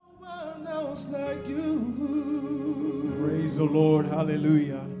else like you. Praise the Lord.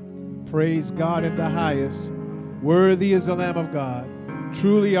 Hallelujah. Praise God at the highest. Worthy is the Lamb of God.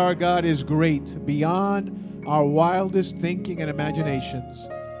 Truly our God is great, beyond our wildest thinking and imaginations.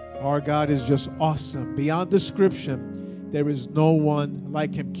 Our God is just awesome, beyond description. There is no one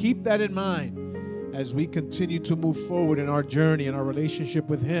like him. Keep that in mind as we continue to move forward in our journey and our relationship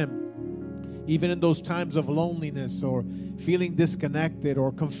with him. Even in those times of loneliness or feeling disconnected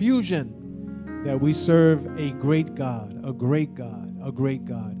or confusion, that we serve a great God, a great God, a great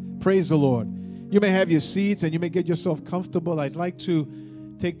God. Praise the Lord. You may have your seats and you may get yourself comfortable. I'd like to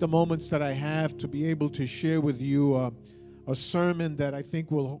take the moments that I have to be able to share with you a sermon that I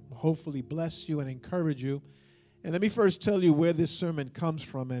think will hopefully bless you and encourage you. And let me first tell you where this sermon comes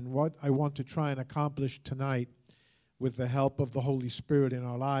from and what I want to try and accomplish tonight with the help of the Holy Spirit in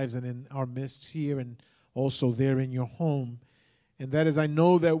our lives and in our midst here and also there in your home. And that is, I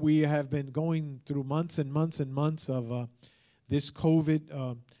know that we have been going through months and months and months of this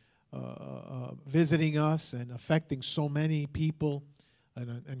COVID visiting us and affecting so many people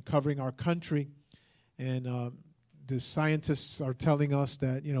and covering our country. And the scientists are telling us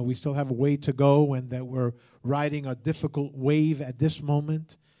that, you know, we still have a way to go and that we're riding a difficult wave at this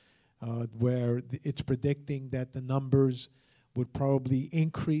moment where it's predicting that the numbers would probably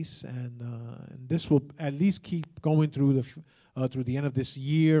increase. And this will at least keep going through the end of this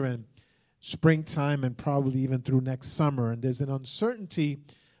year and springtime and probably even through next summer. And there's an uncertainty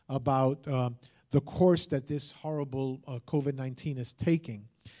about the course that this horrible COVID-19 is taking.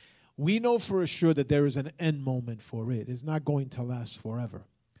 We know for sure that there is an end moment for it. It's not going to last forever.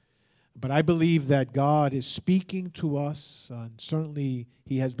 But I believe that God is speaking to us, and certainly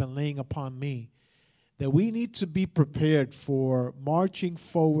he has been laying upon me, that we need to be prepared for marching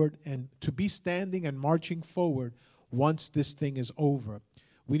forward and to be standing and marching forward once this thing is over.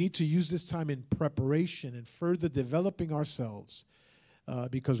 We need to use this time in preparation and further developing ourselves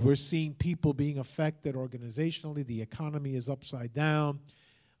because we're seeing people being affected organizationally. The economy is upside down.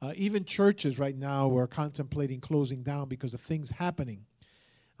 Even churches right now are contemplating closing down because of things happening.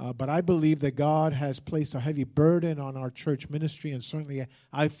 But I believe that God has placed a heavy burden on our church ministry, and certainly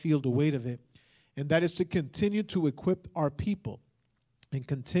I feel the weight of it. And that is to continue to equip our people and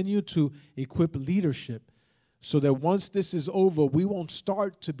continue to equip leadership so that once this is over, we won't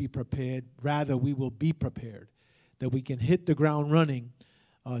start to be prepared. Rather, we will be prepared, that we can hit the ground running,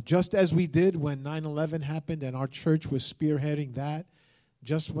 just as we did when 9/11 happened and our church was spearheading that.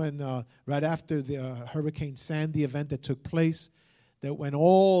 Just when, right after the Hurricane Sandy event that took place, that when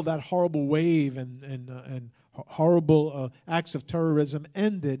all that horrible wave and horrible acts of terrorism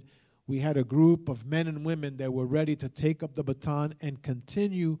ended, we had a group of men and women that were ready to take up the baton and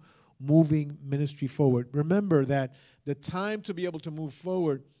continue moving ministry forward. Remember that the time to be able to move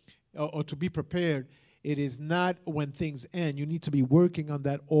forward or to be prepared, it is not when things end. You need to be working on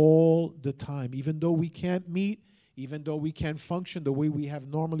that all the time, even though we can't meet, even though we can't function the way we have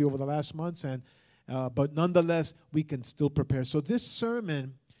normally over the last months, but nonetheless, we can still prepare. So this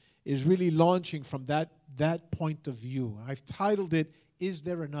sermon is really launching from that point of view. I've titled it, Is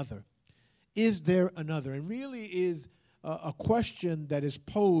There Another? Is there another? And really is a question that is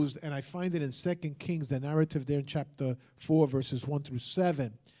posed, and I find it in 2 Kings, the narrative there in chapter 4, verses 1 through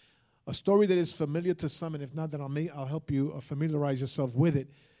 7. A story that is familiar to some, and if not, then I'll help you familiarize yourself with it.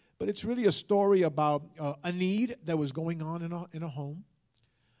 But it's really a story about a need that was going on in a home.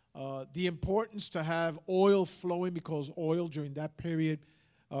 The importance to have oil flowing because oil during that period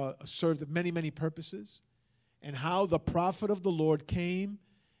served many, many purposes. And how the prophet of the Lord came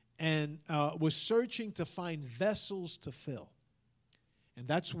and was searching to find vessels to fill. And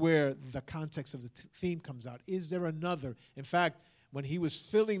that's where the context of the theme comes out. Is there another? In fact, when he was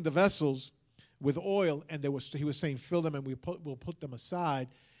filling the vessels with oil, and he was saying, fill them and we'll put them aside.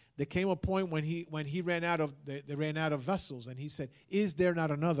 There came a point when he ran out of they ran out of vessels, and he said, "Is there not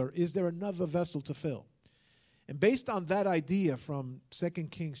another? Is there another vessel to fill?" And based on that idea from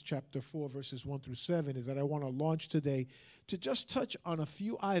 2 Kings chapter 4, verses 1 through 7, is that I want to launch today to just touch on a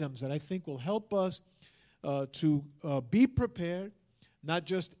few items that I think will help us to be prepared, not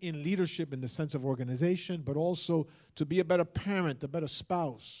just in leadership in the sense of organization, but also to be a better parent, a better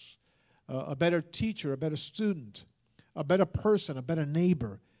spouse, a better teacher, a better student, a better person, a better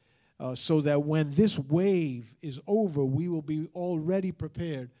neighbor. So that when this wave is over, we will be already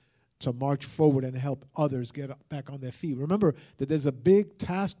prepared to march forward and help others get back on their feet. Remember that there's a big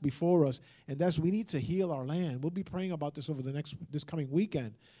task before us, and that's we need to heal our land. We'll be praying about this over this coming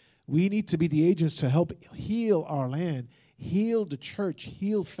weekend. We need to be the agents to help heal our land, heal the church,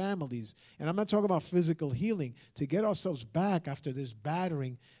 heal families. And I'm not talking about physical healing, to get ourselves back after this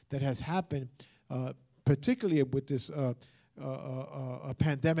battering that has happened, particularly with this a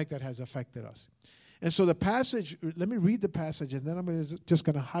pandemic that has affected us. And so the passage, let me read the passage, and then I'm just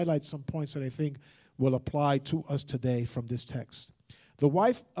going to highlight some points that I think will apply to us today from this text. The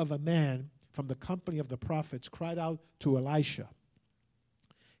wife of a man from the company of the prophets cried out to Elisha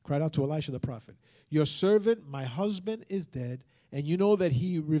the prophet, "Your servant, my husband, is dead, and you know that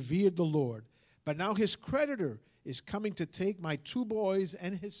he revered the Lord. But now his creditor is coming to take my 2 boys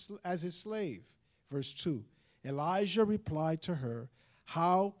and as his slave." Verse 2, Elijah replied to her,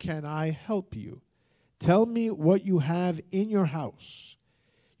 "How can I help you? Tell me what you have in your house."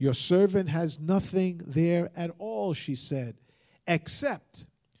 "Your servant has nothing there at all," she said, "except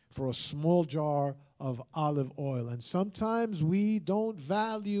for a small jar of olive oil." And sometimes we don't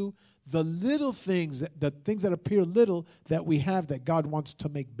value the little things, the things that appear little that we have that God wants to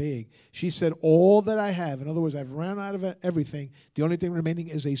make big. She said, "All that I have," in other words, I've ran out of everything. The only thing remaining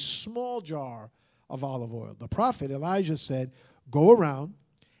is a small jar of olive oil. The prophet Elijah said, "Go around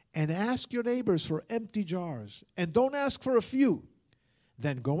and ask your neighbors for empty jars, and don't ask for a few.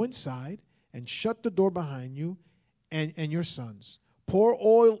 Then go inside and shut the door behind you and your sons. Pour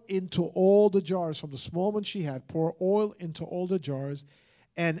oil into all the jars." From the small one she had, pour oil into all the jars,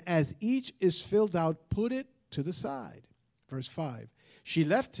 and as each is filled out, put it to the side. Verse 5, she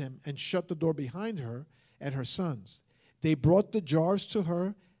left him and shut the door behind her and her sons. They brought the jars to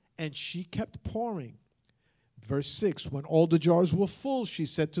her, and she kept pouring. Verse 6, when all the jars were full, she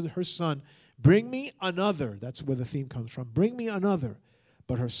said to her son, "Bring me another." That's where the theme comes from. "Bring me another."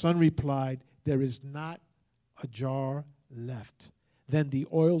 But her son replied, "There is not a jar left." Then the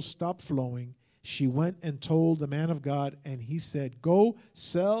oil stopped flowing. She went and told the man of God, and he said, "Go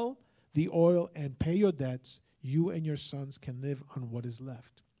sell the oil and pay your debts. You and your sons can live on what is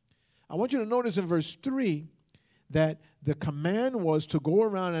left." I want you to notice in verse 3 that the command was to go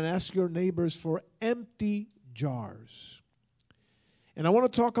around and ask your neighbors for empty jars. And I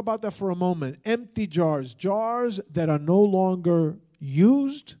want to talk about that for a moment. Empty jars, jars that are no longer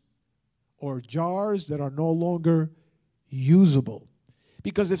used, or jars that are no longer usable.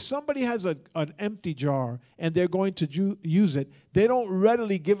 Because if somebody has an empty jar and they're going to use it, they don't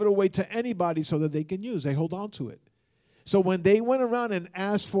readily give it away to anybody so that they can use. They hold on to it. So when they went around and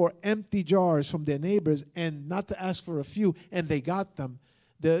asked for empty jars from their neighbors, and not to ask for a few, and they got them,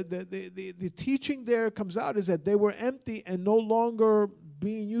 the teaching there comes out is that they were empty and no longer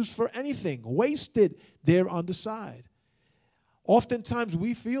being used for anything, wasted there on the side. Oftentimes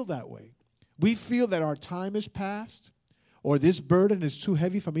we feel that way. We feel that our time is past, or this burden is too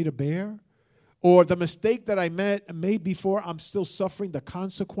heavy for me to bear, or the mistake that I made before, I'm still suffering the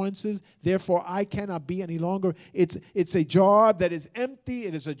consequences, therefore I cannot be any longer. It's a jar that is empty.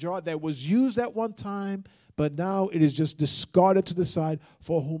 It is a jar that was used at one time, but now it is just discarded to the side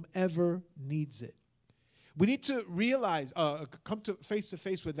for whomever needs it. We need to realize, come to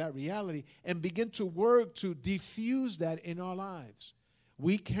face with that reality and begin to work to diffuse that in our lives.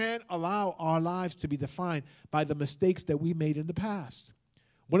 We can't allow our lives to be defined by the mistakes that we made in the past.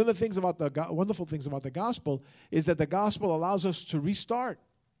 One of the things about wonderful things about the gospel is that the gospel allows us to restart.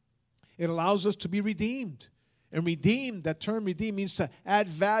 It allows us to be redeemed. And redeemed, that term redeemed, means to add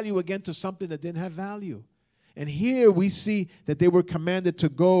value again to something that didn't have value. And here we see that they were commanded to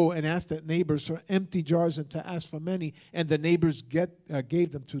go and ask their neighbors for empty jars and to ask for many, and the neighbors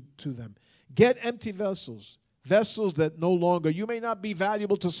gave them to them. Get empty vessels, vessels that no longer, you may not be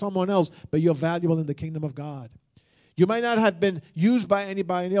valuable to someone else, but you're valuable in the kingdom of God. You might not have been used by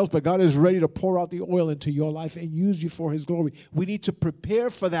anybody else, but God is ready to pour out the oil into your life and use you for his glory. We need to prepare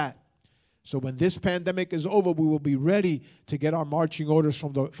for that. So when this pandemic is over, we will be ready to get our marching orders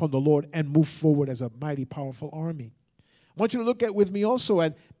from the Lord and move forward as a mighty, powerful army. I want you to look with me also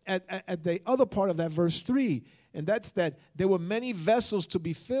at the other part of that verse 3, and that's that there were many vessels to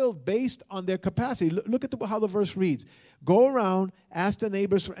be filled based on their capacity. Look at how the verse reads. Go around, ask the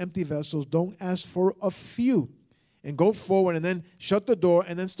neighbors for empty vessels. Don't ask for a few. And go forward and then shut the door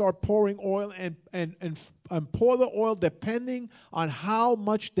and then start pouring oil and pour the oil depending on how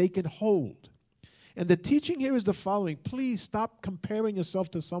much they can hold. And the teaching here is the following. Please stop comparing yourself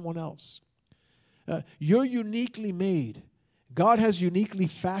to someone else. You're uniquely made. God has uniquely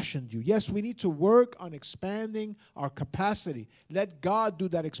fashioned you. Yes, we need to work on expanding our capacity. Let God do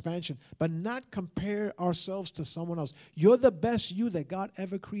that expansion, but not compare ourselves to someone else. You're the best you that God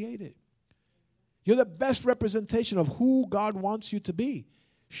ever created. You're the best representation of who God wants you to be.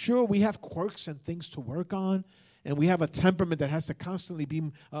 Sure, we have quirks and things to work on, and we have a temperament that has to constantly be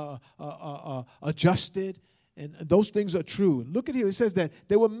adjusted, And those things are true. Look at here. It says that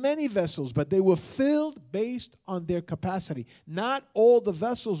there were many vessels, but they were filled based on their capacity. Not all the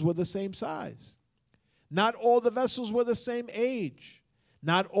vessels were the same size. Not all the vessels were the same age.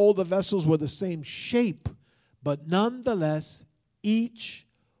 Not all the vessels were the same shape. But nonetheless, each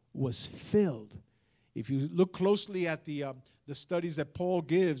was filled. If you look closely at the studies that Paul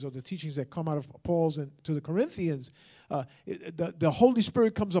gives, or the teachings that come out of Paul's and to the Corinthians, the Holy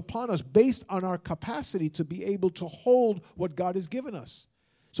Spirit comes upon us based on our capacity to be able to hold what God has given us.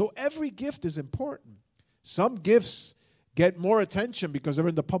 So every gift is important. Some gifts get more attention because they're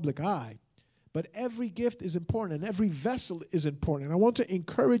in the public eye. But every gift is important, and every vessel is important. And I want to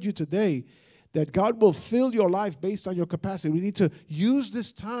encourage you today that God will fill your life based on your capacity. We need to use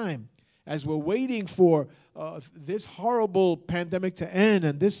this time as we're waiting for this horrible pandemic to end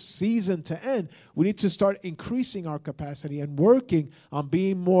and this season to end. We need to start increasing our capacity and working on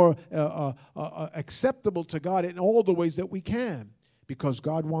being more acceptable to God in all the ways that we can, because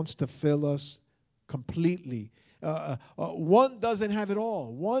God wants to fill us completely. One doesn't have it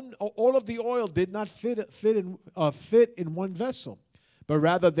all. All of the oil did not fit in one vessel, but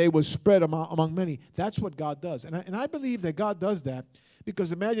rather they were spread among many. That's what God does. And I believe that God does that.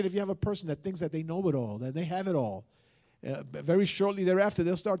 Because imagine if you have a person that thinks that they know it all, that they have it all. Very shortly thereafter,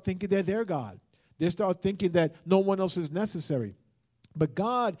 they'll start thinking they're their God. They'll start thinking that no one else is necessary. But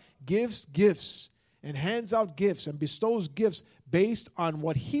God gives gifts and hands out gifts and bestows gifts based on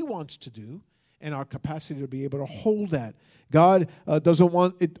what He wants to do and our capacity to be able to hold that. God doesn't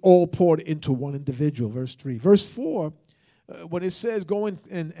want it all poured into one individual, verse 3. Verse 4, when it says go and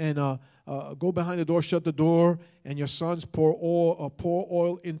go behind the door, shut the door, and your sons pour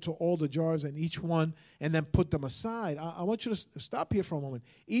oil into all the jars and each one, and then put them aside. I want you to stop here for a moment.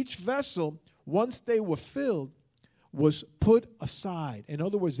 Each vessel, once they were filled, was put aside. In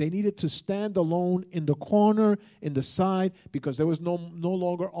other words, they needed to stand alone in the corner, in the side, because there was no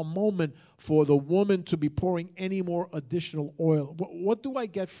longer a moment for the woman to be pouring any more additional oil. What do I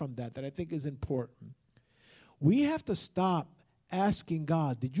get from that I think is important? We have to stop asking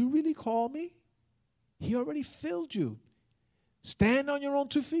God, did you really call me? He already filled you. Stand on your own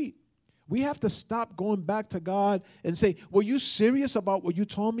 2 feet. We have to stop going back to God and say, were you serious about what you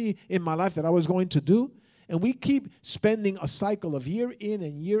told me in my life that I was going to do? And we keep spending a cycle of year in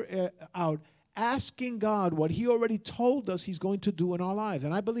and year out asking God what He already told us He's going to do in our lives.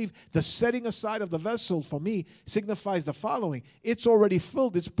 And I believe the setting aside of the vessel for me signifies the following. It's already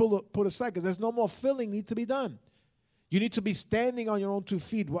filled. It's put aside because there's no more filling need to be done. You need to be standing on your own 2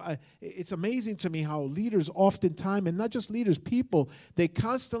 feet. It's amazing to me how leaders oftentimes, and not just leaders, people, they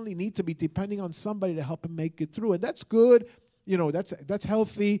constantly need to be depending on somebody to help them make it through. And that's good. You know, that's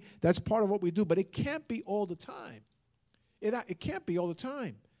healthy. That's part of what we do. But it can't be all the time. It can't be all the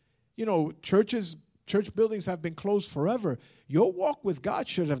time. You know, church buildings have been closed forever. Your walk with God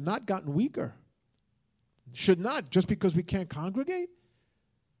should have not gotten weaker. Should not, just because we can't congregate.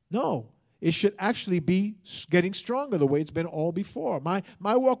 No. It should actually be getting stronger the way it's been all before. My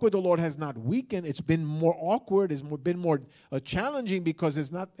walk with the Lord has not weakened. It's been more awkward. It's been more challenging because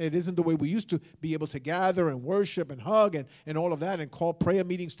it isn't the way we used to be able to gather and worship and hug and all of that and call prayer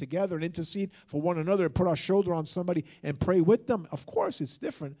meetings together and intercede for one another and put our shoulder on somebody and pray with them. Of course, it's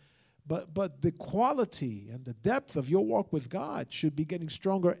different. But the quality and the depth of your walk with God should be getting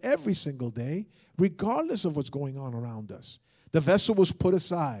stronger every single day, regardless of what's going on around us. The vessel was put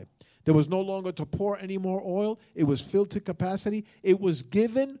aside. There was no longer to pour any more oil. It was filled to capacity. It was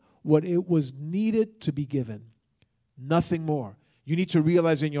given what it was needed to be given. Nothing more. You need to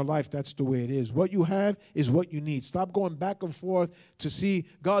realize in your life that's the way it is. What you have is what you need. Stop going back and forth to see,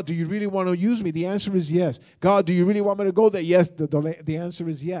 God, do you really want to use me? The answer is yes. God, do you really want me to go there? Yes, the answer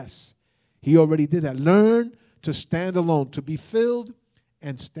is yes. He already did that. Learn to stand alone, to be filled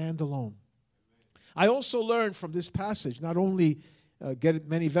and stand alone. I also learned from this passage, not only get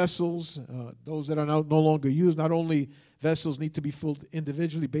many vessels, those that are no longer used. Not only vessels need to be filled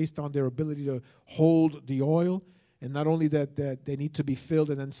individually based on their ability to hold the oil, and not only that they need to be filled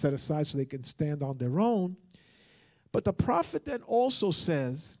and then set aside so they can stand on their own, but the prophet then also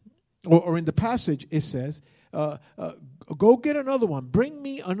says, or in the passage it says, go get another one. Bring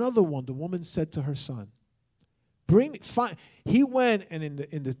me another one, the woman said to her son. He went, and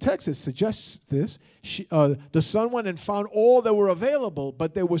in the text it suggests this, the son went and found all that were available,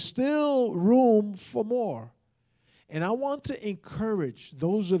 but there was still room for more. And I want to encourage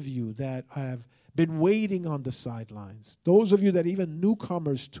those of you that have been waiting on the sidelines, those of you that even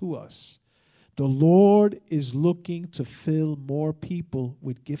newcomers to us, the Lord is looking to fill more people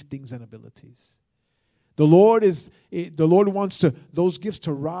with giftings and abilities. The Lord wants those gifts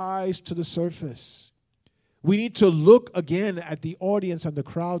to rise to the surface. We need to look again at the audience and the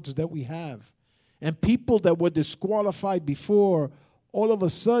crowds that we have. And people that were disqualified before, all of a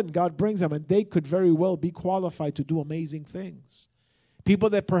sudden God brings them, and they could very well be qualified to do amazing things.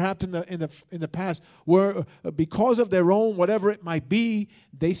 People that perhaps in the past were, because of their own, whatever it might be,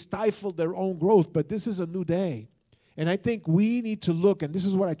 they stifled their own growth. But this is a new day. And I think we need to look, and this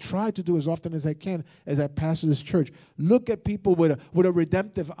is what I try to do as often as I can as I pastor this church. Look at people with a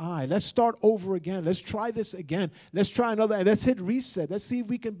redemptive eye. Let's start over again. Let's try this again. Let's try another, and let's hit reset. Let's see if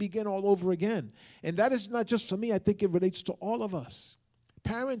we can begin all over again. And that is not just for me. I think it relates to all of us.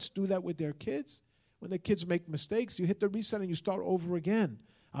 Parents do that with their kids. When the kids make mistakes, you hit the reset and you start over again.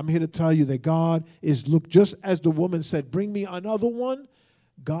 I'm here to tell you that God is, just as the woman said, bring me another one.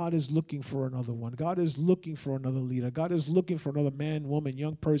 God is looking for another one. God is looking for another leader. God is looking for another man, woman,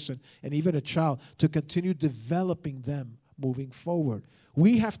 young person, and even a child to continue developing them moving forward.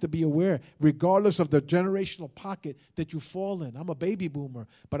 We have to be aware, regardless of the generational pocket that you fall in. I'm a baby boomer,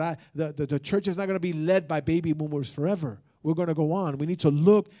 but the church is not going to be led by baby boomers forever. We're going to go on. We need to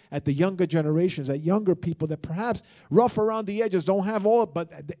look at the younger generations, at younger people that perhaps rough around the edges, don't have all,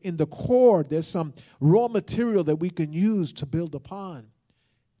 but in the core, there's some raw material that we can use to build upon.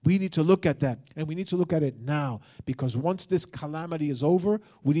 We need to look at that, and we need to look at it now, because once this calamity is over,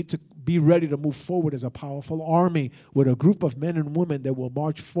 we need to be ready to move forward as a powerful army with a group of men and women that will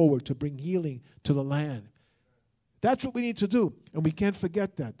march forward to bring healing to the land. That's what we need to do, and we can't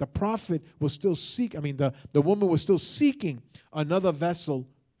forget that. The prophet was still the woman was still seeking another vessel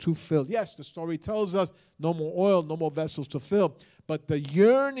to fill. Yes, the story tells us no more oil, no more vessels to fill, but the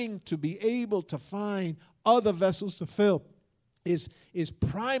yearning to be able to find other vessels to fill is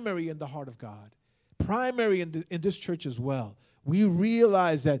primary in the heart of God, primary in this church as well. We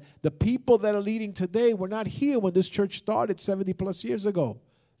realize that the people that are leading today were not here when this church started 70 plus years ago.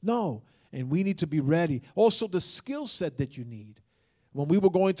 No, and we need to be ready. Also, the skill set that you need. When we were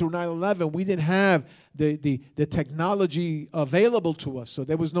going through 9/11, we didn't have the technology available to us, so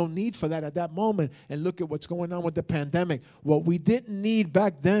there was no need for that at that moment. And look at what's going on with the pandemic. What we didn't need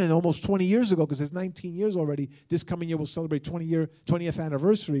back then, almost 20 years ago, because it's 19 years already, this coming year we'll celebrate 20th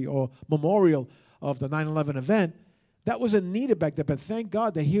anniversary or memorial of the 9/11 event. That wasn't needed back then, but thank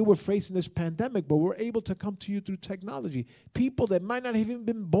God that here we're facing this pandemic, but we're able to come to you through technology. People that might not have even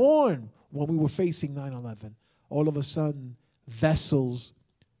been born when we were facing 9/11, all of a sudden, vessels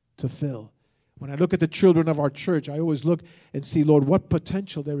to fill. When I look at the children of our church, I always look and see, Lord, what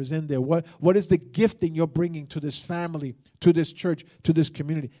potential there is in there. What is the gifting you're bringing to this family, to this church, to this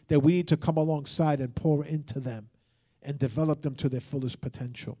community, that we need to come alongside and pour into them and develop them to their fullest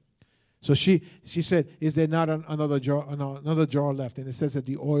potential. So she said, is there not another jar left? And it says that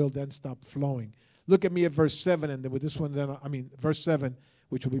the oil then stopped flowing. Look at me at verse 7, and with this one, verse 7,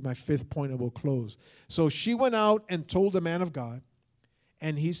 which will be my fifth point, and we'll close. So she went out and told the man of God,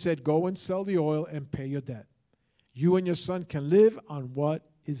 and he said, go and sell the oil and pay your debt. You and your son can live on what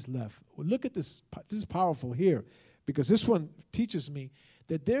is left. Well, look at this. This is powerful here, because this one teaches me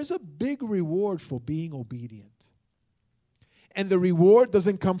that there's a big reward for being obedient. And the reward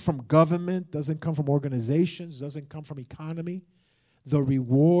doesn't come from government, doesn't come from organizations, doesn't come from economy. The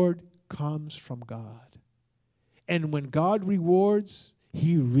reward comes from God. And when God rewards,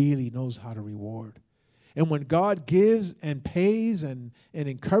 He really knows how to reward. And when God gives and pays and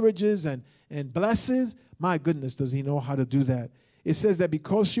encourages and blesses, my goodness, does He know how to do that. It says that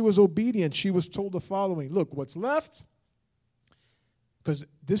because she was obedient, she was told the following. Look, what's left? Because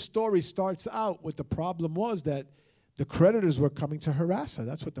this story starts out with the problem was that the creditors were coming to harass her.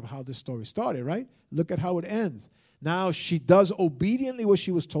 That's how this story started, right? Look at how it ends. Now she does obediently what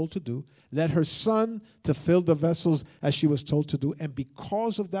she was told to do, led her son to fill the vessels as she was told to do. And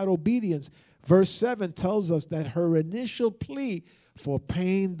because of that obedience, verse 7 tells us that her initial plea for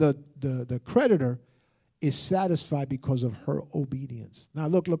paying the creditor is satisfied because of her obedience. Now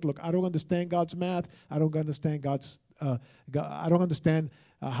look. I don't understand God's math. I don't understand I don't understand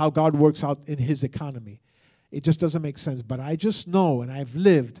how God works out in His economy. It just doesn't make sense. But I just know, and I've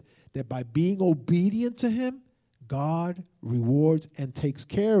lived, that by being obedient to Him, God rewards and takes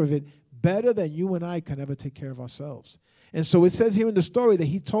care of it better than you and I can ever take care of ourselves. And so it says here in the story that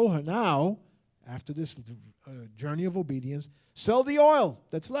He told her, now, after this journey of obedience, sell the oil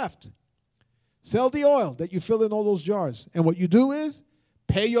that's left. Sell the oil that you fill in all those jars. And what you do is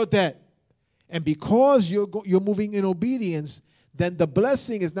pay your debt. And because you're moving in obedience, then the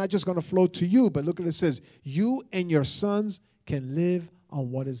blessing is not just going to flow to you, but look at it says, you and your sons can live on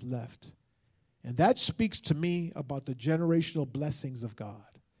what is left. And that speaks to me about the generational blessings of God.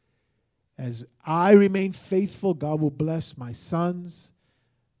 As I remain faithful, God will bless my sons.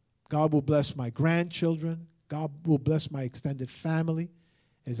 God will bless my grandchildren. God will bless my extended family.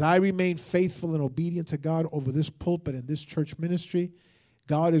 As I remain faithful and obedient to God over this pulpit and this church ministry,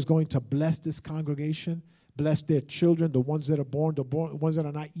 God is going to bless this congregation, bless their children, the ones that are born, the ones that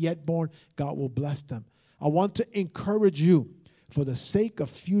are not yet born. God will bless them. I want to encourage you, for the sake of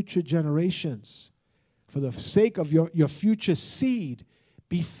future generations, for the sake of your future seed,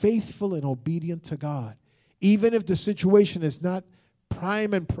 be faithful and obedient to God. Even if the situation is not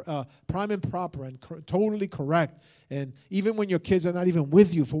prime and proper and totally correct, and even when your kids are not even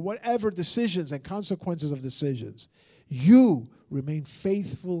with you, for whatever decisions and consequences of decisions, you remain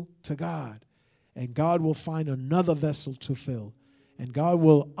faithful to God, and God will find another vessel to fill, and God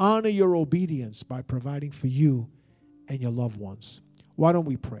will honor your obedience by providing for you and your loved ones. Why don't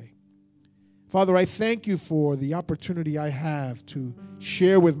we pray? Father, I thank you for the opportunity I have to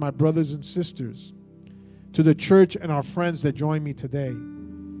share with my brothers and sisters, to the church and our friends that join me today,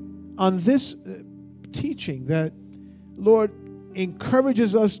 on this teaching that, Lord,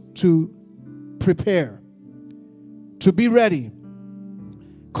 encourages us to prepare, to be ready.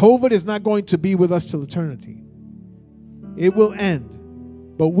 COVID is not going to be with us till eternity. It will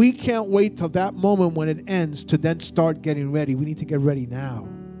end. But we can't wait till that moment when it ends to then start getting ready. We need to get ready now,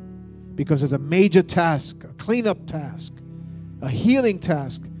 because there's a major task, a cleanup task, a healing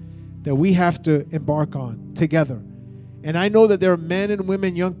task that we have to embark on together. And I know that there are men and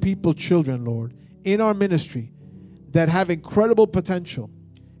women, young people, children, Lord, in our ministry that have incredible potential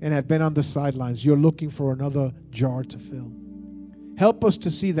and have been on the sidelines. You're looking for another jar to fill. Help us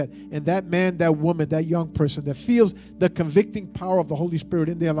to see that, and that man, that woman, that young person that feels the convicting power of the Holy Spirit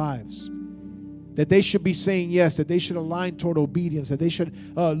in their lives, that they should be saying yes, that they should align toward obedience, that they should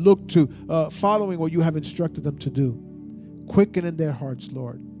look to following what you have instructed them to do. Quicken in their hearts,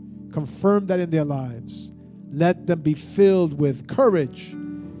 Lord. Confirm that in their lives. Let them be filled with courage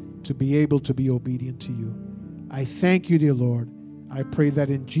to be able to be obedient to you. I thank you, dear Lord. I pray that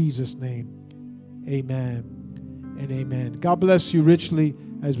in Jesus' name. Amen and amen. God bless you richly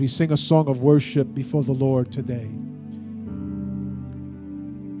as we sing a song of worship before the Lord today.